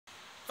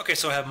Okay,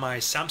 so I have my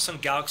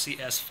Samsung Galaxy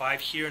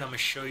S5 here, and I'm going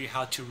to show you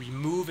how to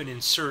remove and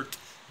insert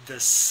the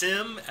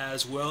SIM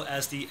as well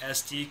as the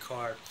SD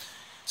card.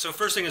 So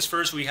first thing is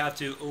first, we have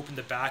to open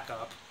the back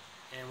up,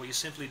 and what you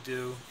simply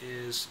do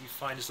is you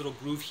find this little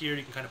groove here.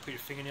 You can kind of put your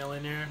fingernail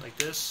in there like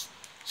this.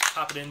 Just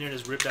pop it in there and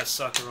just rip that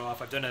sucker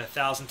off. I've done it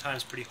 1,000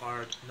 times pretty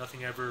hard.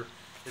 Nothing ever.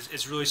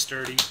 It's really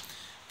sturdy.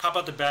 Pop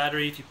out the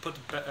battery. If you put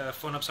the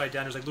phone upside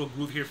down, there's like a little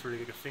groove here for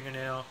like a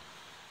fingernail.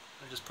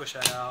 And just push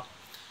that out.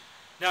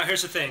 Now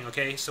here's the thing,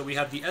 okay, so we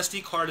have the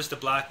SD card is the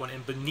black one,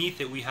 and beneath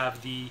it we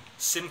have the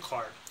SIM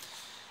card.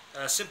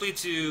 Simply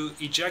to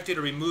eject it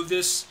or remove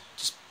this,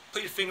 just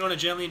put your finger on it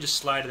gently and just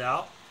slide it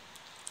out.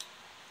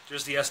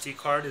 There's the SD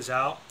card is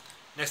out.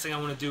 Next thing I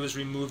want to do is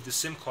remove the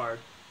SIM card.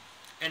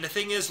 And the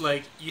thing is,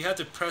 like, you have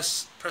to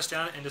press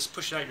down and just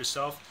push it out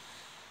yourself.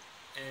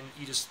 And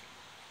you just,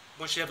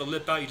 once you have the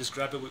lip out, you just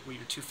grab it with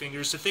your two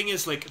fingers. The thing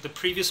is, like, the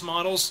previous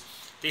models,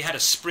 they had a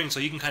spring, so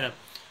you can kind of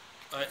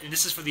and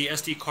this is for the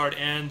SD card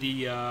and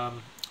the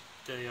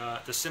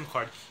SIM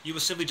card. You will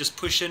simply just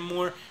push in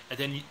more, and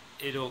then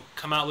it'll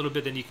come out a little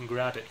bit. Then you can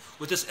grab it.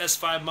 With this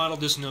S5 model,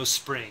 there's no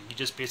spring. You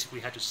just basically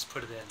have to just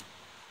put it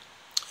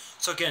in.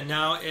 So again,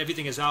 now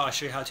everything is out. I'll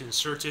show you how to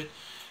insert it.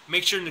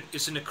 Make sure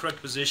it's in the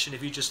correct position.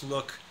 If you just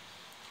look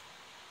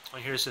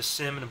on here, it says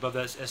SIM, and above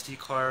that is SD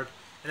card.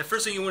 And the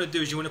first thing you want to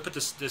do is you want to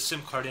put the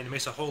SIM card in. It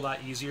makes it a whole lot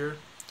easier.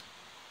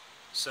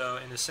 So,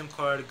 and the SIM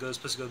card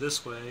supposed to go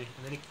this way,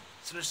 and then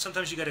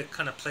sometimes you got to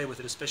kind of play with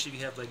it, especially if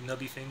you have like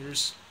nubby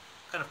fingers.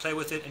 Kind of play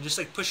with it and just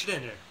like push it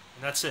in there,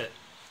 and that's it.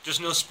 There's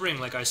no spring,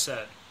 like I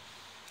said.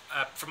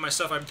 For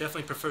myself, I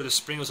definitely prefer the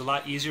spring. It was a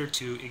lot easier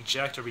to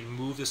eject or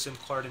remove the SIM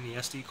card and the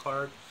SD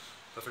card,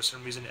 but for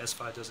some reason the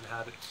S5 doesn't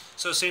have it.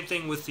 So same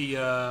thing with the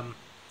your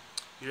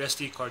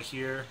SD card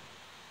here.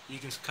 You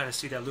can kind of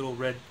see that little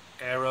red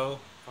arrow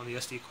on the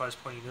SD card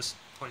is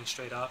pointing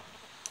straight up.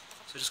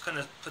 So just kind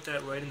of put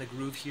that right in the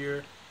groove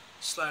here,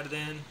 slide it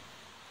in.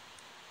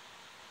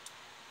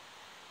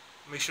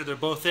 Make sure they're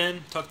both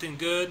in, tucked in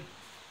good.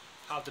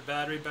 Pop the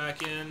battery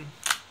back in.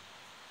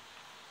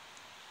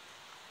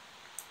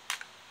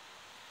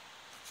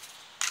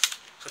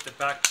 Put the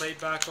back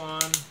plate back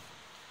on.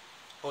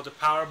 Hold the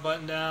power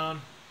button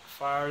down.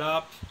 Fire it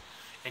up.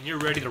 And you're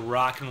ready to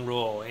rock and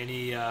roll.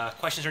 Any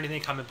questions or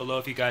anything, comment below.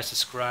 If you guys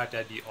subscribe,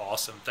 that'd be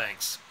awesome.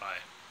 Thanks. Bye.